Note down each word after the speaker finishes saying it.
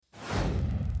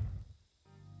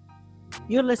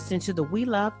You're listening to the We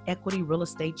Love Equity Real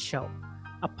Estate Show,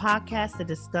 a podcast that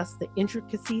discusses the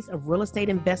intricacies of real estate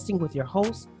investing with your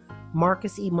host,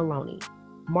 Marcus E. Maloney.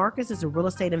 Marcus is a real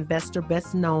estate investor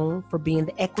best known for being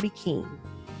the equity king.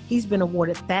 He's been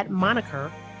awarded that moniker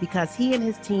because he and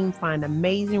his team find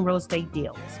amazing real estate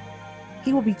deals.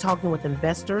 He will be talking with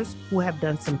investors who have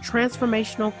done some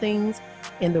transformational things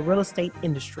in the real estate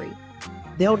industry.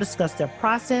 They'll discuss their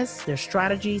process, their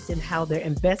strategies, and how their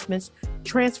investments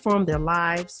transform their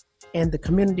lives and the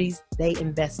communities they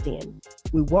invest in.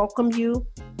 We welcome you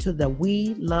to the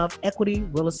We Love Equity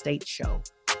Real Estate Show.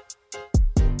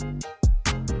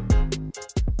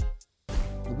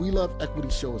 The We Love Equity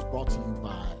Show is brought to you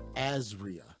by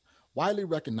ASREA, widely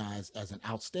recognized as an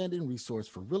outstanding resource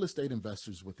for real estate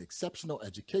investors with exceptional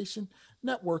education,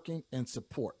 networking, and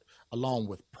support, along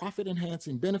with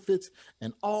profit-enhancing benefits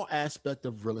and all aspects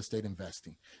of real estate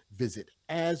investing. Visit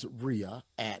ASREA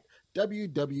at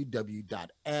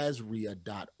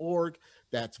www.asrea.org.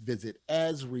 That's visit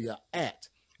ASREA at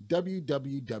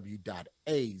www.azrea.org.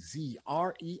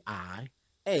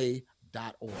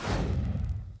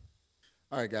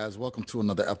 All right, guys, welcome to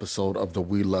another episode of the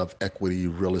We Love Equity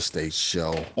Real Estate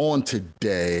Show. On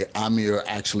today, I'm your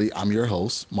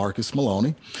host, Marcus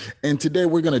Maloney. And today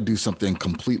we're going to do something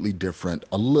completely different,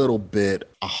 a little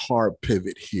bit, a hard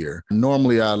pivot here.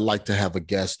 Normally, I like to have a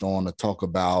guest on to talk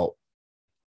about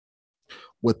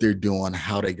what they're doing,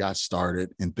 how they got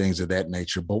started, and things of that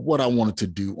nature. But what I wanted to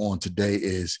do on today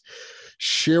is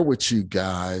share with you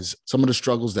guys some of the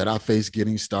struggles that I faced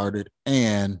getting started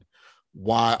and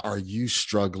why are you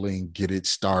struggling get it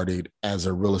started as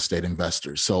a real estate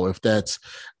investor. So if that's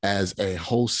as a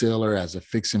wholesaler, as a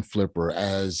fix and flipper,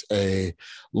 as a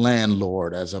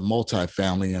landlord, as a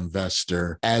multifamily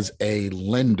investor, as a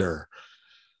lender,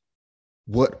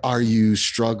 what are you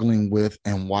struggling with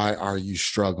and why are you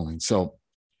struggling? So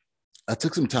I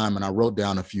took some time and I wrote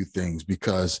down a few things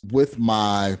because with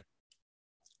my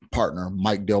partner,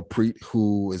 Mike Delpreet,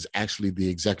 who is actually the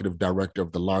executive director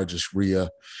of the largest REIA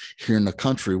here in the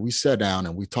country, we sat down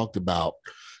and we talked about,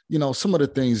 some of the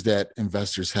things that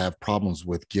investors have problems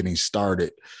with getting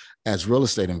started as real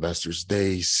estate investors.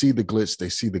 They see the glitz, they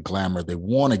see the glamour, they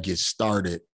want to get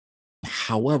started.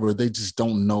 However, they just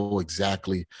don't know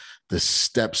exactly the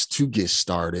steps to get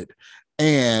started.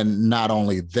 And not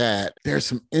only that, there's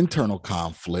some internal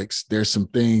conflicts. There's some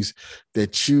things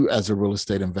that you as a real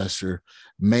estate investor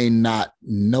may not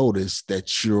notice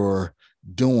that you're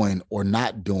doing or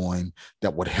not doing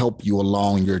that would help you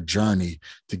along your journey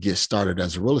to get started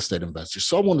as a real estate investor.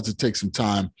 So I wanted to take some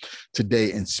time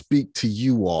today and speak to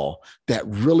you all that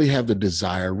really have the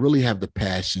desire, really have the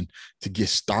passion to get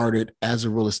started as a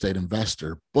real estate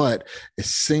investor. But it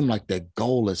seemed like that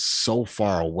goal is so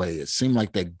far away. It seemed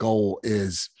like that goal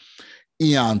is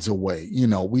eons away.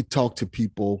 We talk to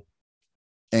people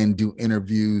and do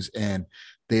interviews and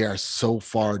they are so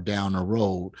far down the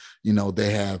road.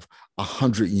 They have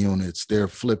 100 units. They're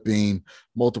flipping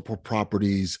multiple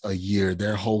properties a year.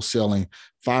 They're wholesaling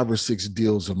 5 or 6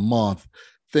 deals a month,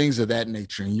 things of that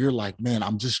nature. And you're like, man,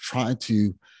 I'm just trying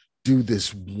to do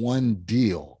this one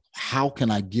deal. How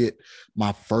can I get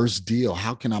my first deal?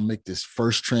 How can I make this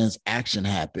first transaction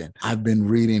happen? I've been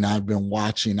reading, I've been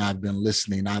watching, I've been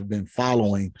listening, I've been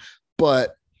following,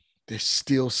 but there's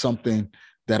still something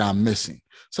that I'm missing.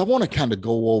 So I want to kind of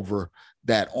go over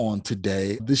that on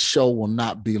today. This show will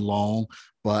not be long,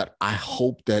 but I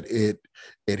hope that it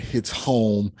hits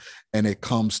home and it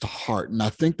comes to heart. And I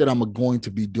think that I'm going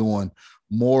to be doing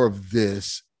more of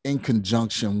this in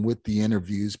conjunction with the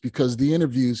interviews because the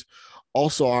interviews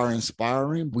also are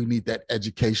inspiring. We need that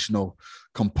educational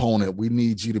component. We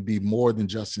need you to be more than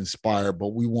just inspired,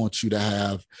 but we want you to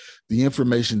have the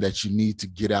information that you need to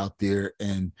get out there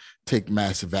and take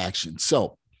massive action.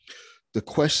 So the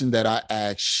question that I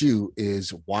ask you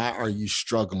is, why are you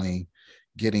struggling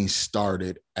getting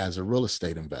started as a real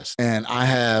estate investor? And I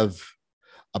have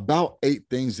about 8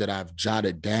 things that I've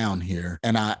jotted down here.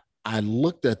 And I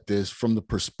looked at this from the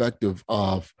perspective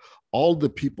of all the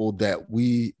people that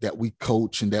we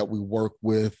coach and that we work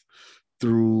with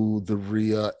through the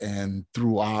REIA and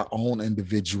through our own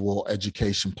individual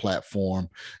education platform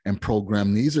and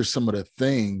program. These are some of the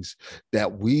things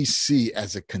that we see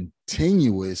as a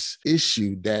continuous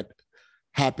issue that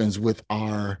happens with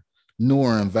our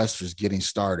newer investors getting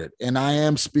started. And I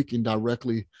am speaking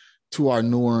directly to our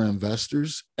newer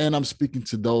investors, and I'm speaking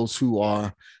to those who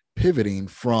are pivoting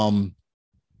from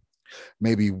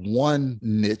maybe one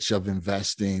niche of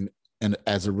investing and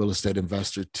as a real estate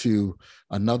investor to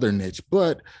another niche.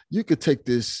 But you could take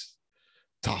this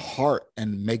to heart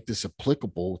and make this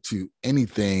applicable to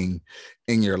anything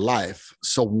in your life.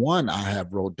 So one I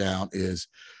have wrote down is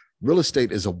real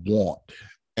estate is a want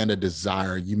and a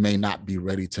desire. You may not be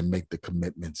ready to make the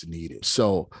commitments needed.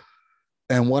 So,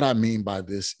 and what I mean by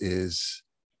this is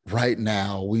right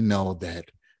now we know that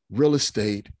real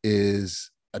estate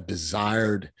is a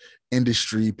desired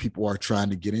industry. People are trying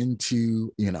to get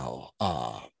into,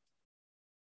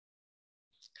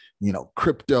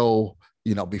 crypto,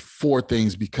 before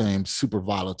things became super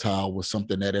volatile, was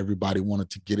something that everybody wanted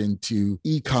to get into.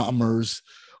 E-commerce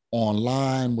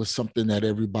online was something that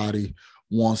everybody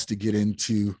wants to get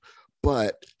into.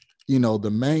 But,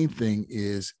 the main thing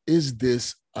is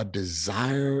this a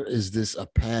desire? Is this a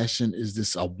passion? Is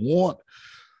this a want?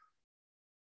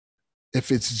 If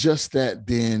it's just that,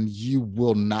 then you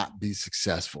will not be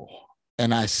successful.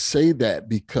 And I say that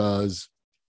because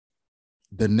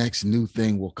the next new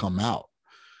thing will come out.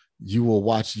 You will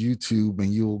watch YouTube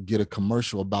and you'll get a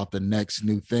commercial about the next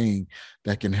new thing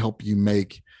that can help you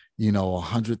make,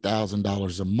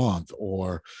 $100,000 a month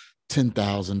or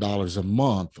 $10,000 a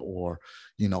month or,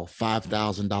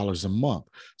 $5,000 a month.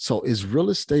 So is real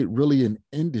estate really an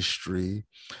industry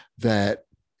that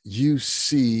you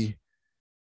see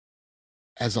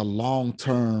as a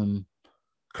long-term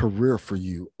career for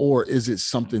you? Or is it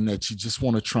something that you just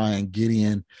want to try and get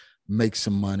in, make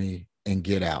some money, and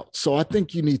get out? So I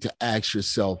think you need to ask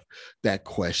yourself that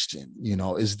question.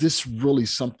 Is this really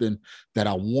something that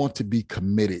I want to be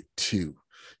committed to?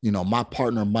 My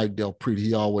partner, Mike Del Prete,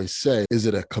 he always say, is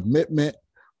it a commitment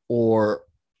or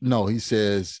no? He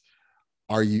says,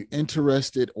 are you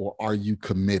interested or are you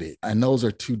committed? And those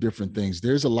are two different things.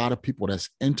 There's a lot of people that's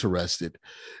interested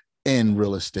in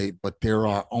real estate, but there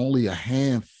are only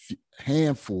a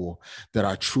handful that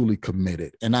are truly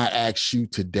committed. And I ask you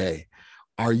today,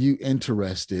 are you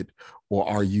interested or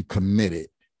are you committed?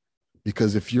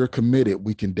 Because if you're committed,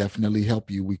 we can definitely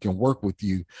help you. We can work with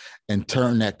you and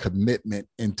turn that commitment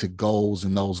into goals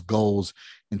and those goals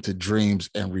into dreams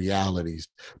and realities.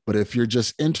 But if you're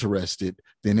just interested,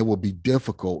 then it will be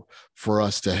difficult for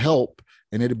us to help,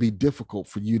 and it'll be difficult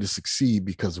for you to succeed,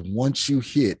 because once you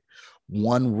hit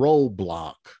one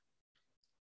roadblock,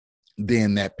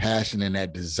 then that passion and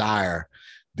that desire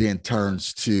then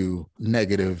turns to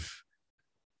negative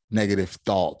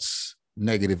thoughts,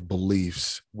 negative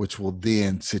beliefs, which will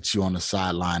then sit you on the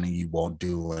sideline and you won't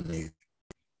do anything.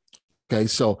 Okay,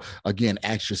 so again,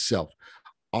 ask yourself,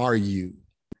 are you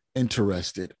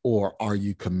interested or are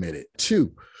you committed? 2,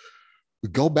 we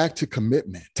go back to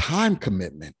commitment, time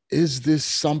commitment. Is this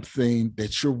something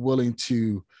that you're willing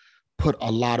to put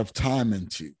a lot of time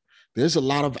into? There's a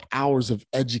lot of hours of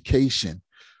education,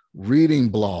 reading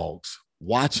blogs,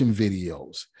 watching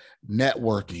videos,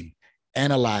 networking,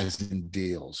 analyzing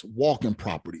deals, walking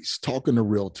properties, talking to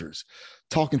realtors,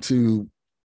 talking to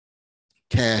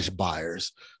cash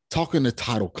buyers, talking to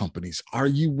title companies. Are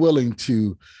you willing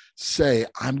to say,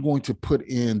 I'm going to put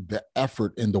in the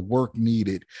effort and the work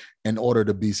needed in order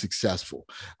to be successful?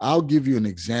 I'll give you an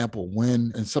example.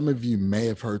 And some of you may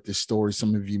have heard this story,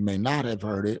 some of you may not have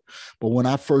heard it, but when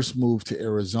I first moved to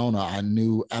Arizona, I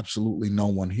knew absolutely no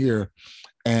one here.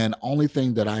 And only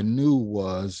thing that I knew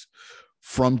was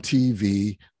from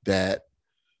TV that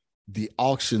the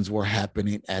auctions were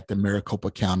happening at the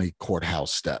Maricopa County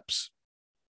Courthouse steps.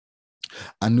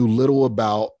 I knew little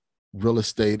about real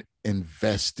estate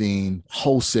investing,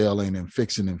 wholesaling, and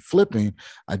fixing and flipping.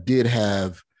 I did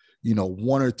have,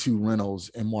 1 or 2 rentals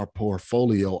in my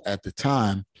portfolio at the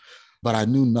time, but I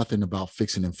knew nothing about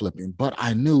fixing and flipping. But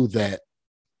I knew that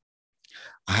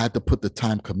I had to put the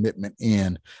time commitment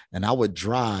in, and I would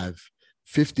drive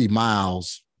 50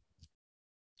 miles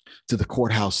to the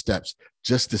courthouse steps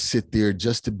just to sit there,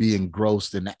 just to be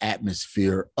engrossed in the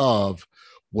atmosphere of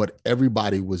what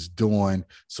everybody was doing,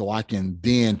 so I can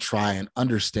then try and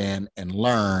understand and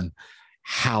learn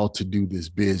how to do this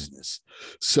business.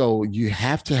 So you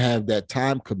have to have that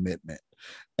time commitment.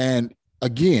 And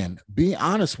again, be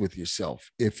honest with yourself.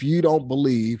 If you don't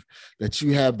believe that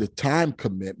you have the time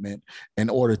commitment in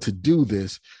order to do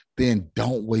this, then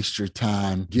don't waste your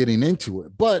time getting into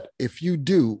it. But if you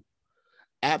do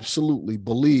absolutely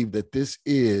believe that this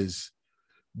is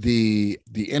the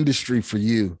industry for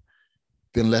you,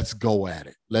 then let's go at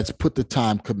it. Let's put the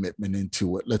time commitment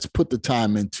into it. Let's put the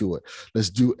time into it. Let's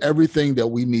do everything that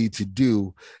we need to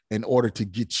do in order to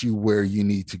get you where you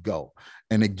need to go.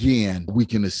 And again, we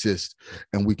can assist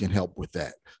and we can help with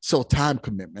that. So time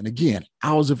commitment, again,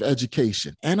 hours of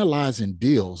education, analyzing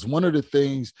deals. One of the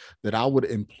things that I would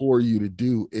implore you to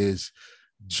do is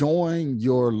join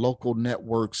your local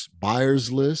network's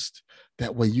buyers list.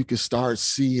 That way you can start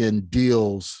seeing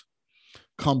deals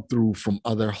come through from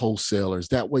other wholesalers.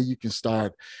 That way you can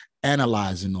start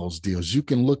analyzing those deals. You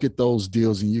can look at those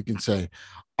deals and you can say,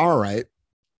 all right,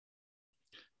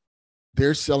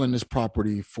 they're selling this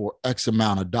property for X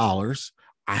amount of dollars.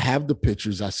 I have the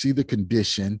pictures. I see the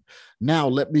condition. Now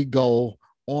let me go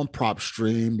on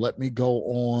PropStream. Let me go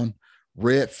on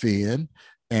Redfin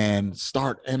and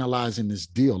start analyzing this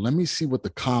deal. Let me see what the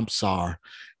comps are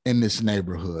in this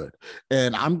neighborhood.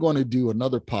 And I'm going to do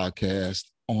another podcast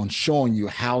on showing you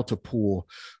how to pull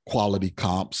quality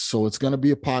comps. So it's going to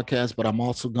be a podcast, but I'm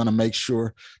also going to make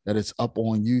sure that it's up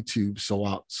on YouTube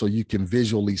so you can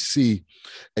visually see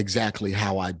exactly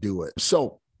how I do it.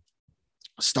 So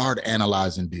start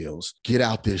analyzing deals. Get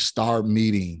out there, start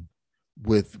meeting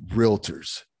with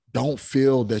realtors. Don't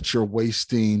feel that you're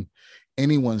wasting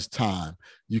anyone's time.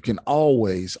 You can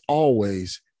always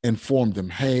inform them,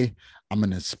 hey, I'm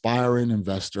an aspiring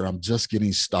investor. I'm just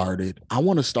getting started. I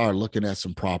want to start looking at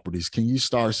some properties. Can you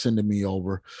start sending me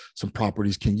over some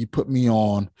properties? Can you put me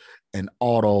on an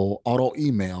auto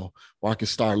email where I can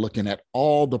start looking at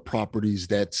all the properties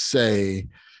that say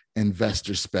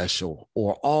investor special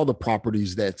or all the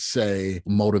properties that say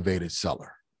motivated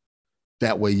seller?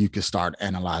 That way you can start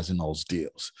analyzing those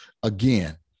deals.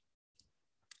 Again,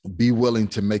 be willing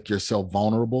to make yourself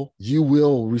vulnerable. You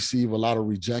will receive a lot of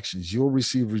rejections. You'll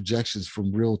receive rejections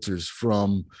from realtors,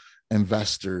 from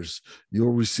investors.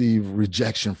 You'll receive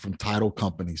rejection from title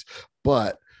companies,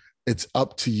 but it's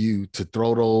up to you to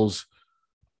throw those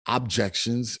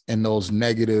objections and those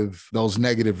negative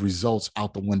results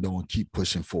out the window and keep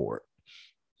pushing forward.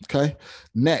 Okay.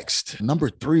 Next,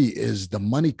 number 3 is the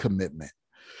money commitment.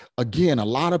 Again, a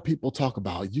lot of people talk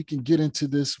about you can get into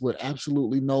this with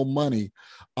absolutely no money.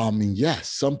 Yes,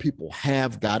 some people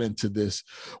have got into this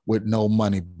with no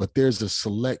money, but there's a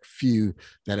select few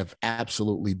that have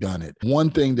absolutely done it.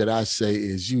 One thing that I say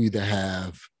is you either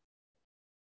have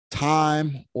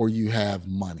time or you have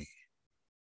money.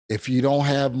 If you don't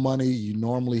have money, you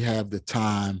normally have the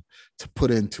time to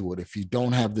put into it. If you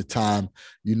don't have the time,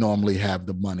 you normally have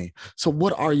the money. So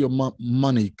what are your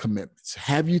money commitments?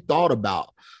 Have you thought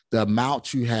about the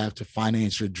amount you have to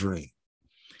finance your dream?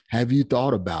 Have you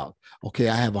thought about, okay,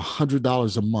 I have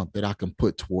 $100 a month that I can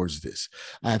put towards this.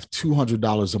 I have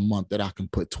 $200 a month that I can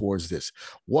put towards this.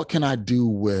 What can I do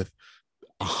with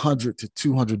 $100 to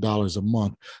 $200 a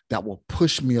month that will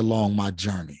push me along my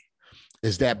journey?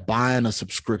 Is that buying a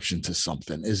subscription to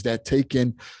something? Is that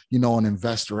taking, an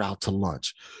investor out to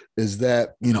lunch? Is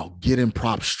that, getting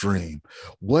PropStream?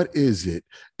 What is it?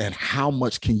 And how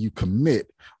much can you commit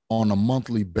on a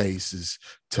monthly basis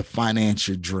to finance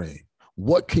your dream?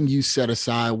 What can you set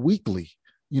aside weekly?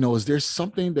 Is there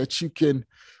something that you can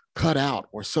cut out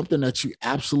or something that you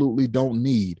absolutely don't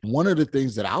need? One of the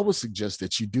things that I would suggest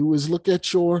that you do is look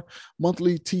at your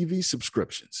monthly TV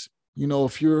subscriptions.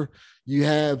 If you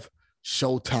have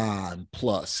Showtime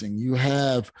Plus and you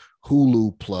have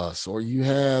Hulu Plus, or you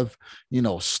have,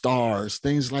 Stars,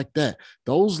 things like that.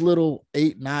 Those little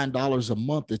 $8, $9 a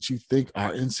month that you think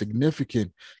are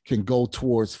insignificant can go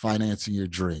towards financing your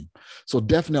dream. So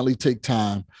definitely take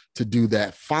time to do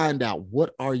that. Find out,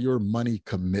 what are your money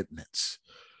commitments?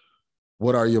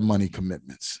 What are your money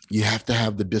commitments? You have to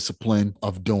have the discipline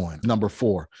of doing. Number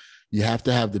 4, you have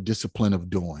to have the discipline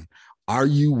of doing. Are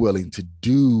you willing to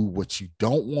do what you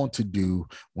don't want to do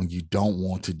when you don't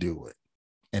want to do it?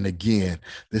 And again,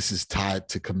 this is tied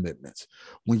to commitments.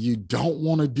 When you don't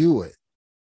want to do it,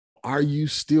 are you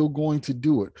still going to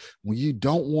do it? When you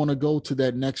don't want to go to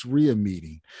that next RIA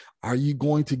meeting, are you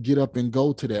going to get up and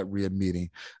go to that RIA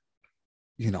meeting?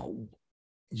 You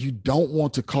don't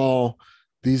want to call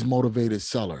these motivated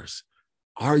sellers.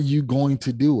 Are you going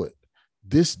to do it?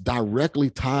 This directly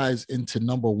ties into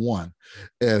number 1.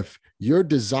 If your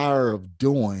desire of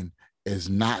doing is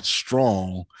not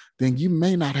strong, then you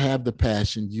may not have the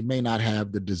passion, you may not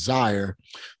have the desire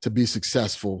to be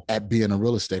successful at being a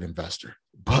real estate investor.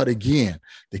 But again,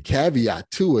 the caveat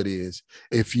to it is,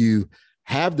 if you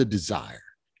have the desire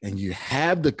and you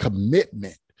have the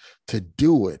commitment to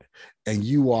do it and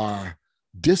you are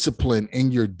disciplined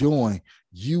in your doing,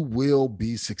 you will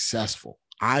be successful.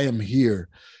 I am here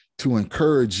to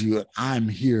encourage you, and I'm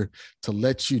here to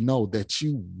let you know that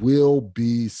you will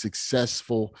be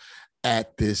successful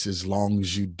at this as long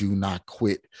as you do not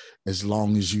quit, as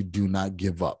long as you do not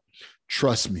give up.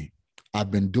 Trust me, I've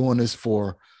been doing this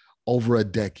for over a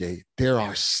decade. There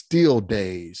are still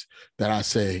days that I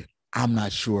say, I'm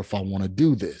not sure if I want to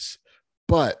do this,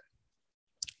 but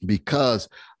because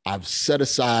I've set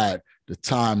aside the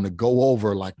time to go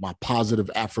over like my positive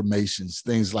affirmations,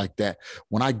 things like that,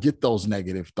 when I get those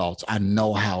negative thoughts, I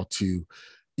know how to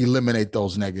eliminate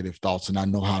those negative thoughts, and I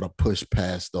know how to push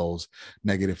past those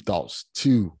negative thoughts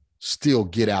to still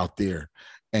get out there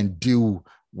and do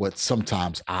what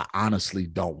sometimes I honestly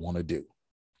don't want to do.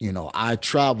 I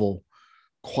travel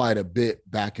quite a bit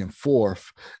back and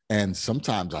forth, and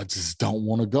sometimes I just don't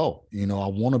want to go. I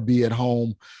want to be at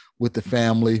home with the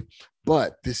family,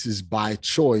 but this is by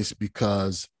choice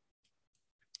because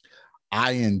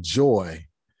I enjoy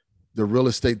the real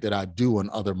estate that I do in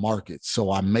other markets.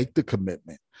 So I make the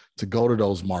commitment to go to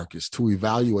those markets, to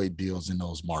evaluate deals in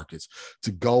those markets,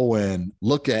 to go and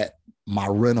look at my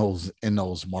rentals in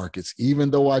those markets.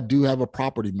 Even though I do have a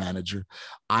property manager,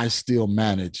 I still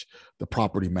manage the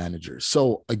property manager.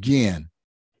 So again,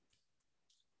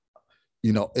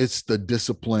 it's the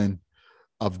discipline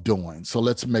of doing. So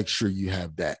let's make sure you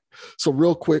have that. So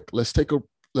real quick, let's take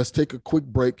a quick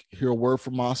break, hear a word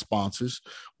from our sponsors.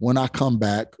 When I come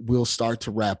back, we'll start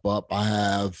to wrap up. I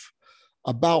have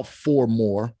about 4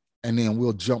 more, and then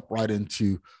we'll jump right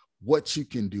into what you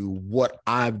can do, what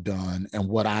I've done, and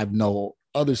what I know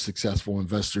other successful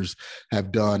investors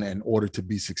have done in order to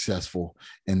be successful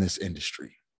in this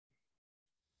industry.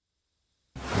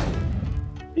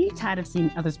 Are you tired of seeing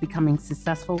others becoming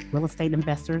successful real estate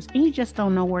investors and you just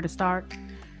don't know where to start?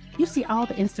 You see all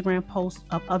the Instagram posts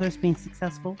of others being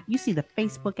successful. You see the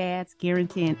Facebook ads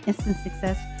guaranteeing instant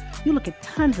success. You look at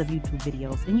tons of YouTube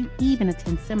videos, and you even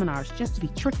attend seminars just to be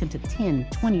tricked into $10,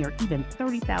 $20, or even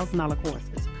 $30,000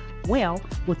 courses. Well,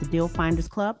 with the Deal Finders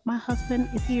Club, my husband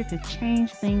is here to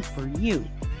change things for you.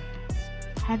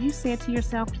 Have you said to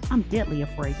yourself, I'm deadly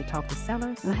afraid to talk to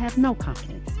sellers and I have no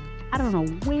confidence. I don't know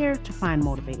where to find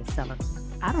motivated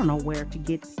sellers. I don't know where to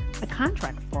get a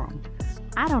contract from.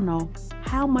 I don't know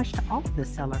how much to offer the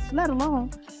seller, let alone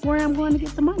where I'm going to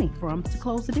get the money from to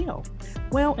close the deal.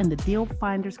 Well, in the Deal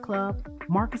Finders Club,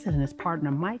 Marcus and his partner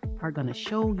Mike are going to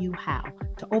show you how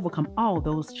to overcome all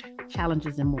those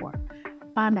challenges and more.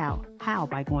 Find out how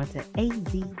by going to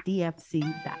azdfc.com.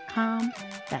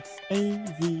 That's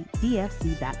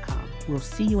azdfc.com. We'll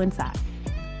see you inside.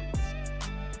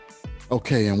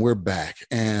 Okay, and we're back.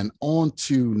 And on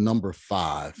to number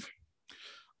 5.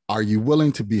 Are you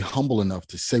willing to be humble enough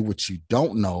to say what you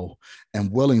don't know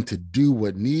and willing to do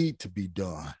what need to be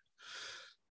done?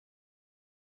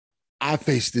 I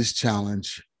faced this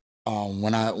challenge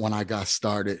when I got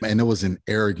started, and it was an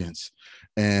arrogance.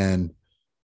 And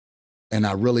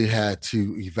I really had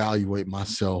to evaluate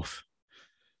myself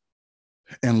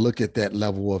and look at that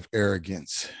level of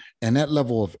arrogance. And that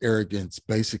level of arrogance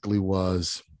basically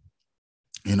was,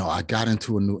 I got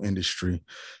into a new industry.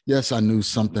 Yes, I knew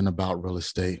something about real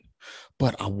estate,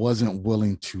 but I wasn't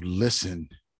willing to listen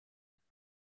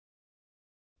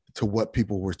to what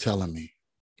people were telling me.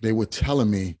 They were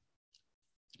telling me,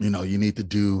 you need to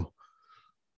do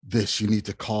this. You need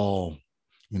to call,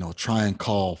 try and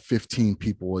call 15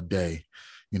 people a day,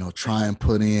 try and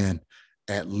put in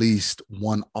at least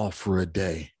 1 offer a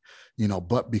day,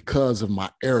 but because of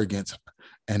my arrogance,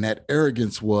 and that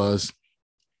arrogance was,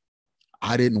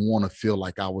 I didn't want to feel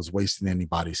like I was wasting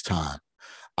anybody's time.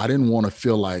 I didn't want to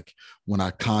feel like when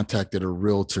I contacted a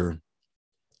realtor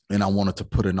and I wanted to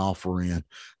put an offer in,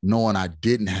 knowing I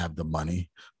didn't have the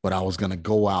money, but I was going to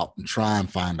go out and try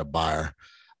and find a buyer.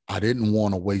 I didn't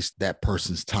want to waste that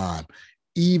person's time,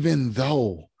 even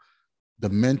though the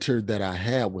mentor that I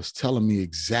had was telling me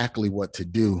exactly what to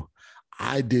do.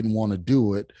 I didn't want to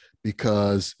do it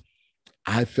because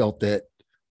I felt that,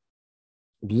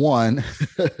 one,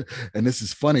 and this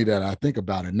is funny that I think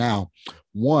about it now.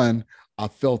 1, I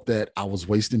felt that I was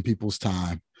wasting people's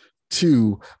time.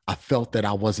 2, I felt that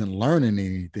I wasn't learning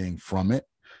anything from it,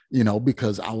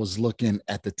 because I was looking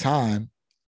at the time,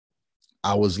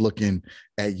 I was looking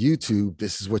at YouTube.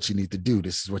 This is what you need to do.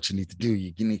 This is what you need to do.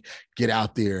 You need to get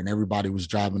out there, and everybody was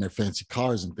driving their fancy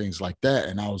cars and things like that.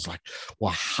 And I was like,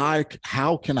 well,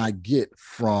 how can I get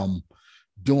from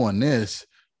doing this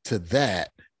to that?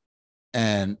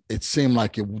 And it seemed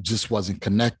like it just wasn't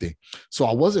connecting. So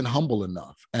I wasn't humble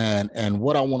enough. And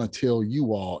what I want to tell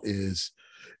you all is,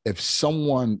 if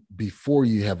someone before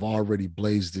you have already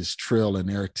blazed this trail and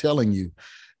they're telling you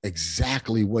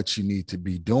exactly what you need to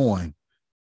be doing,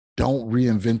 don't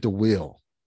reinvent the wheel.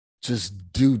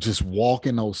 Just walk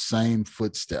in those same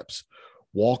footsteps,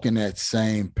 walk in that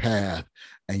same path,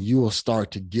 and you will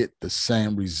start to get the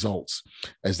same results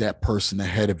as that person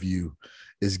ahead of you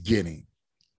is getting.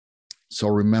 So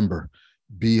remember,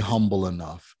 be humble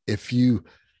enough. If you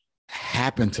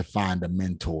happen to find a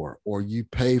mentor or you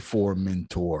pay for a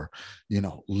mentor,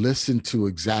 listen to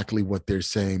exactly what they're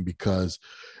saying, because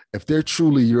if they're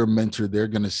truly your mentor, they're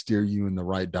going to steer you in the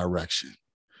right direction.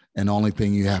 And the only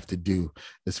thing you have to do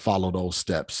is follow those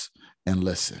steps and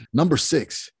listen. Number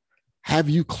 6, have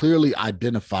you clearly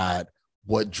identified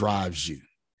what drives you?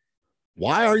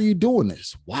 Why are you doing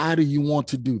this? Why do you want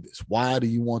to do this? Why do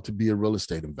you want to be a real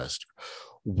estate investor?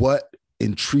 What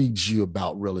intrigues you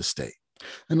about real estate?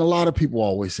 And a lot of people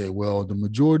always say, well, the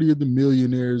majority of the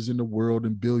millionaires in the world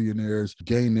and billionaires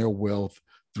gain their wealth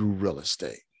through real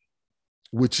estate,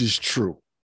 which is true.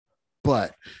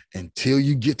 But until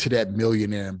you get to that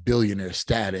millionaire and billionaire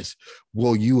status,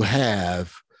 will you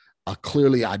have a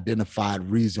clearly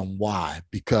identified reason why?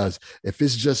 Because if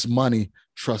it's just money,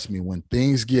 trust me, when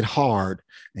things get hard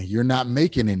and you're not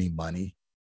making any money,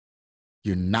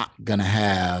 you're not going to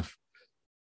have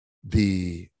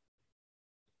the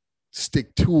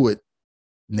stick to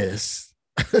itness.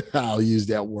 I'll use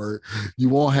that word. You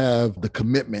won't have the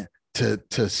commitment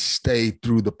to stay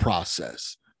through the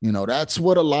process. You know, that's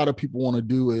what a lot of people want to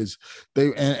do is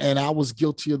and I was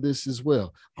guilty of this as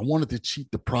well. I wanted to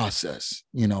cheat the process.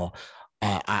 You know,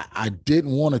 I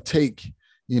didn't want to take,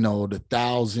 the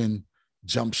 1,000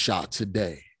 jump shots a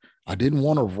day. I didn't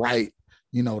want to write,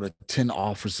 the 10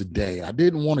 offers a day. I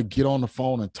didn't want to get on the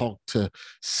phone and talk to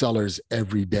sellers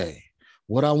every day.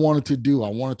 What I wanted to do, I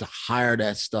wanted to hire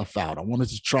that stuff out. I wanted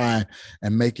to try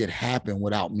and make it happen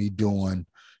without me doing,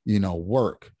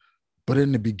 work. But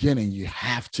in the beginning, you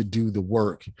have to do the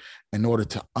work in order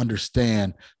to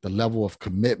understand the level of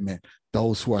commitment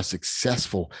those who are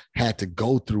successful had to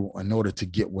go through in order to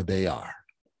get where they are.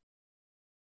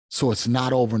 So it's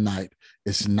not overnight.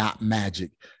 It's not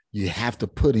magic. You have to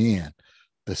put in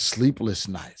the sleepless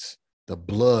nights, the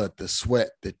blood, the sweat,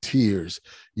 the tears,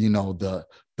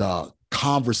 the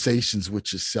conversations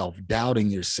with yourself, doubting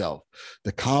yourself,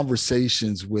 the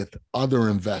conversations with other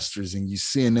investors and you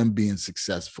seeing them being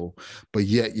successful, but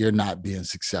yet you're not being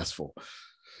successful.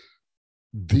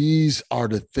 These are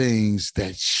the things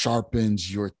that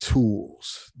sharpens your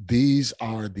tools. These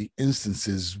are the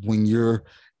instances when you're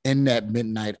in that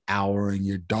midnight hour and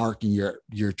you're dark and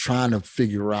you're trying to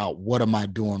figure out, what am I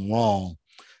doing wrong?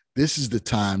 This is the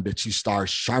time that you start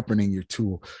sharpening your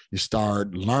tool. You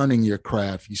start learning your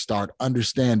craft. You start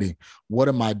understanding, what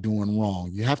am I doing wrong?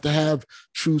 You have to have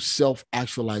true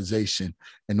self-actualization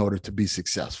in order to be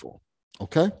successful.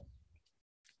 Okay.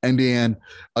 And then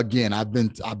again, I've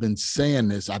been saying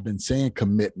this, I've been saying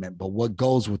commitment, but what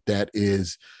goes with that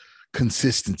is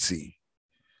consistency.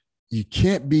 You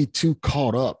can't be too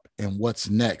caught up in what's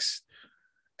next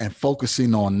and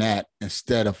focusing on that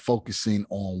instead of focusing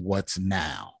on what's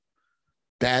now.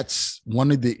 That's one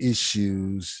of the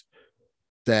issues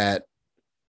that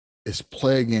is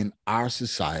plaguing our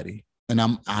society. And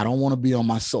I don't want to be on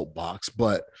my soapbox,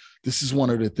 but this is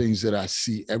one of the things that I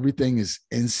see. Everything is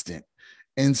instant.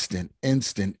 And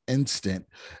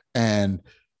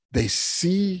we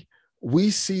see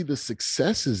the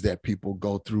successes that people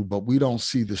go through, but we don't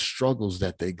see the struggles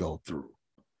that they go through.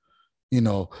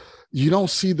 You don't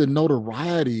see the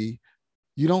notoriety.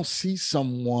 You don't see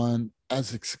someone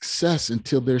as a success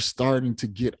until they're starting to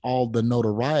get all the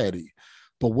notoriety.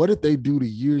 But what did they do the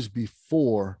years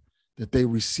before that they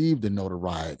received the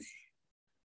notoriety?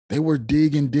 They were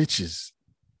digging ditches.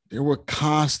 They were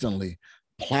constantly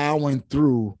plowing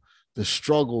through the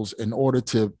struggles in order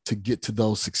to get to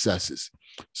those successes.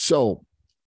 So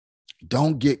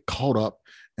don't get caught up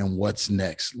in what's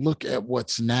next. Look at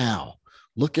what's now.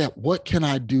 Look at, what can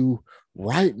I do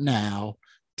right now,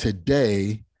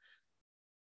 today,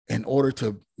 in order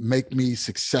to make me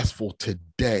successful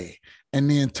today? And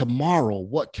then tomorrow,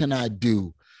 what can I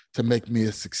do to make me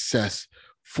a success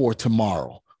for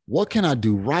tomorrow? What can I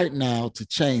do right now to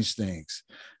change things?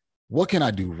 What can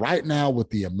I do right now with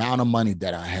the amount of money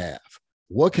that I have?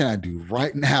 What can I do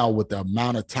right now with the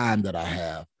amount of time that I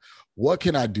have? What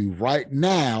can I do right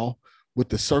now with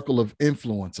the circle of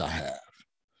influence I have?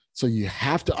 So you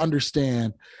have to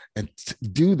understand and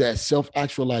do that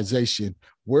self-actualization.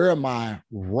 Where am I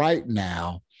right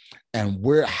now? And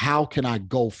how can I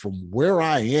go from where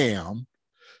I am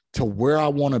to where I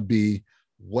want to be?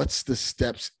 What's the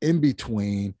steps in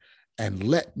between? And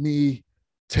let me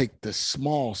take the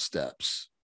small steps,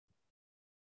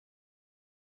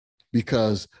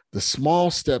 because the small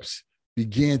steps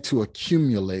begin to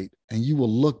accumulate, and you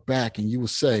will look back and you will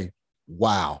say,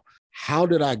 wow, how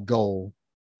did I go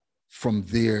from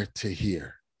there to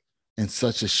here in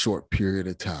such a short period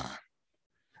of time?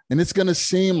 And it's going to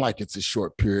seem like it's a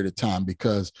short period of time,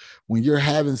 because when you're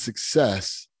having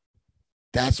success,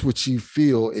 that's what you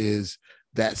feel is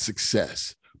that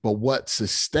success. But what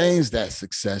sustains that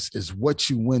success is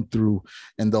what you went through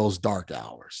in those dark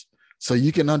hours. So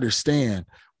you can understand,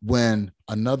 when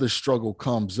another struggle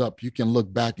comes up, you can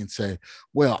look back and say,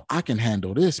 well, I can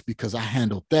handle this because I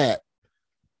handled that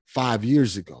 5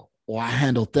 years ago. or I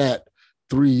handled that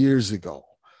 3 years ago,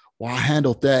 or I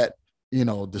handled that,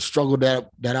 the struggle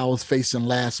that I was facing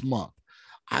last month.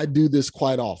 I do this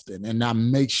quite often, and I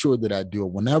make sure that I do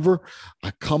it. Whenever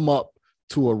I come up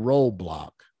to a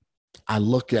roadblock, I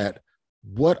look at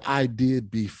what I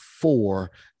did before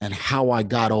and how I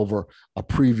got over a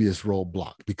previous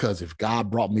roadblock. Because if God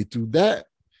brought me through that,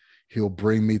 he'll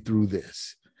bring me through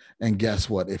this. And guess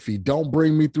what? If he don't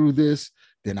bring me through this,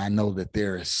 then I know that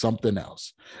there is something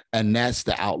else. And that's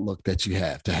the outlook that you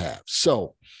have to have.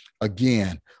 So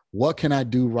again, what can I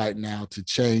do right now to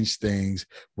change things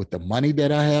with the money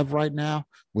that I have right now,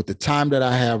 with the time that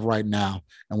I have right now,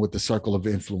 and with the circle of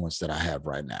influence that I have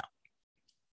right now?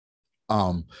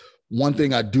 One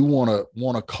thing I do want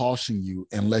to caution you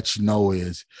and let you know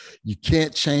is you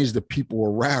can't change the people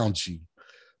around you,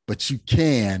 but you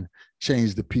can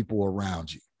change the people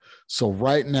around you. So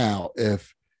right now,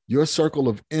 if your circle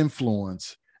of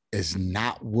influence is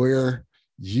not where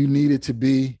you need it to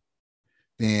be,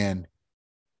 then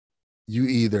you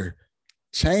either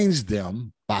change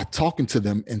them by talking to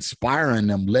them, inspiring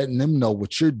them, letting them know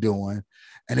what you're doing.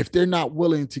 And if they're not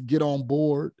willing to get on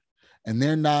board and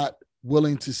they're not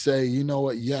willing to say, you know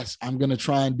what, yes, I'm going to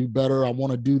try and do better, I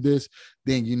want to do this,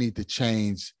 then you need to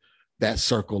change that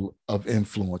circle of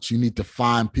influence. You need to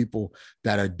find people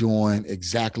that are doing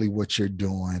exactly what you're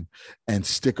doing and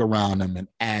stick around them and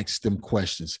ask them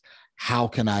questions. How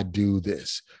can I do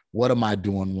this? What am I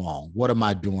doing wrong? What am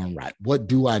I doing right? What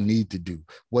do I need to do?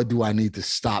 What do I need to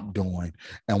stop doing?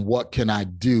 And what can I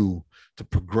do to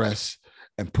progress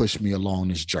and push me along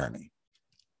this journey?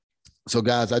 So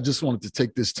guys, I just wanted to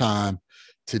take this time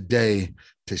today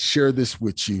to share this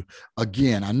with you.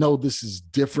 Again, I know this is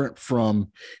different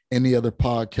from any other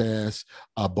podcast,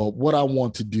 but what I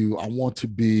want to do, I want to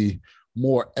be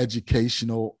more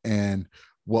educational in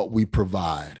what we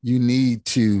provide. You need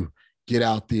to get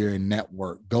out there and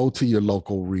network. Go to your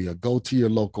local RIA. Go to your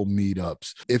local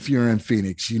meetups. If you're in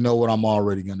Phoenix, you know what I'm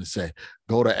already going to say.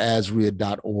 Go to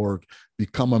asria.org,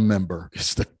 become a member.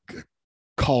 It's the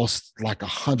cost like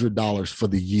 $100 for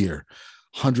the year,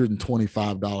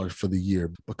 $125 for the year.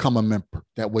 Become a member.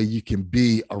 That way you can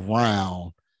be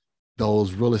around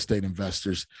those real estate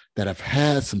investors that have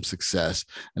had some success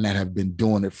and that have been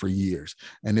doing it for years.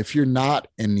 And if you're not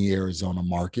in the Arizona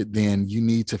market, then you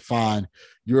need to find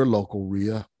your local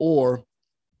RIA or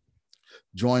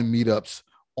join meetups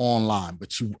online.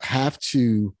 But you have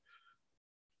to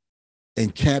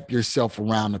encamp yourself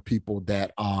around the people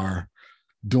that are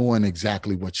doing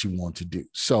exactly what you want to do.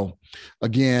 So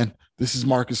again, this is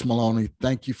Marcus Maloney.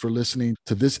 Thank you for listening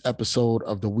to this episode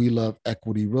of the We Love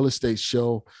Equity Real Estate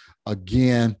Show.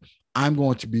 Again, I'm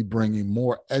going to be bringing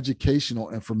more educational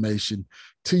information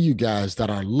to you guys that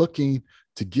are looking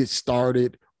to get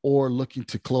started or looking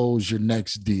to close your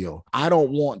next deal. I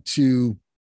don't want to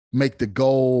make the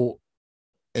goal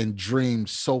and dream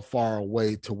so far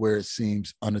away to where it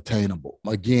seems unattainable.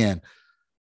 Again,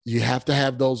 you have to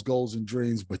have those goals and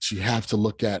dreams, but you have to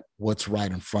look at what's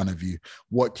right in front of you.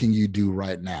 What can you do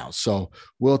right now? So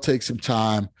we'll take some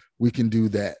time. We can do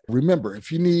that. Remember,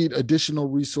 if you need additional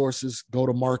resources, go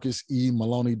to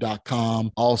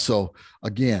marcusemaloney.com. Also,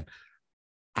 again,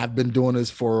 I've been doing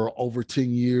this for over 10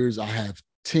 years. I have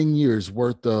 10 years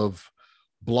worth of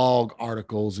blog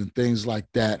articles and things like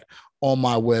that on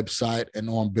my website and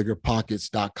on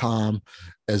biggerpockets.com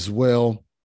as well.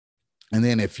 And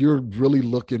then if you're really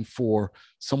looking for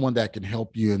someone that can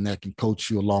help you and that can coach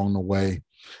you along the way,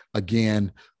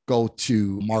 again, go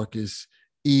to Marcus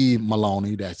E.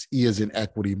 Maloney. That's E as in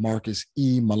equity,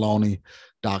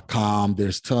 marcusemaloney.com.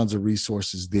 There's tons of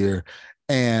resources there.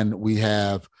 And we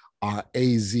have our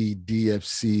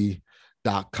azdfc.com.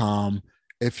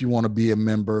 If you want to be a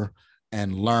member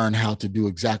and learn how to do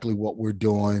exactly what we're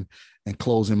doing and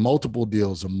closing multiple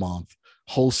deals a month,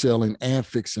 wholesaling and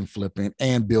fixing, flipping,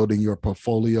 and building your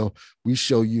portfolio. We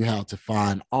show you how to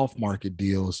find off-market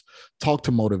deals, talk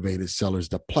to motivated sellers,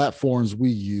 the platforms we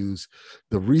use,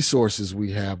 the resources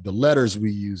we have, the letters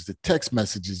we use, the text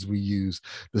messages we use,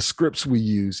 the scripts we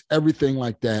use, everything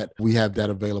like that. We have that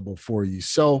available for you.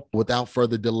 So without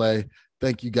further delay,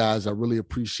 thank you guys. I really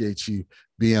appreciate you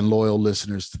being loyal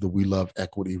listeners to the We Love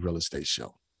Equity Real Estate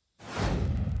Show.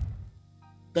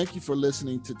 Thank you for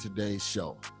listening to today's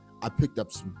show. I picked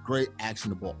up some great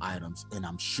actionable items, and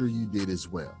I'm sure you did as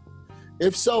well.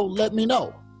 If so, let me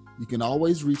know. You can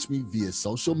always reach me via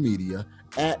social media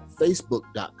at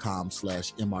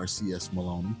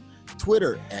facebook.com/MRCSMaloney,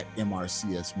 Twitter at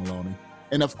MRCSMaloney,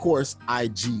 and of course,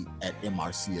 IG at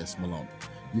MRCSMaloney.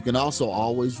 You can also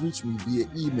always reach me via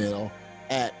email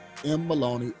at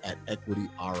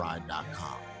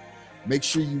mmaloney@equityri.com. Make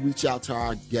sure you reach out to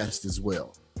our guest as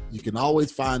well. You can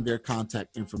always find their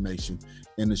contact information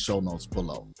in the show notes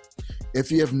below.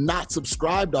 If you have not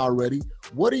subscribed already,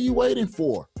 what are you waiting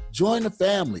for? Join the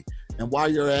family. And while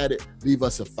you're at it, leave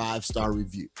us a 5-star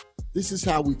review. This is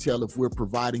how we tell if we're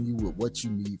providing you with what you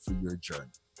need for your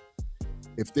journey.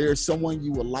 If there's someone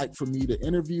you would like for me to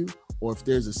interview, or if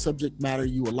there's a subject matter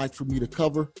you would like for me to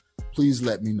cover, please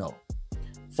let me know.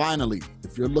 Finally,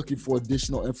 if you're looking for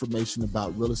additional information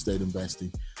about real estate investing,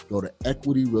 go to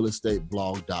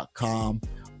equityrealestateblog.com.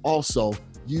 Also,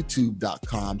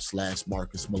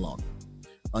 youtube.com/Marcus Maloney.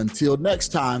 Until next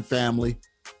time, family,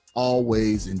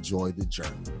 always enjoy the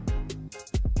journey.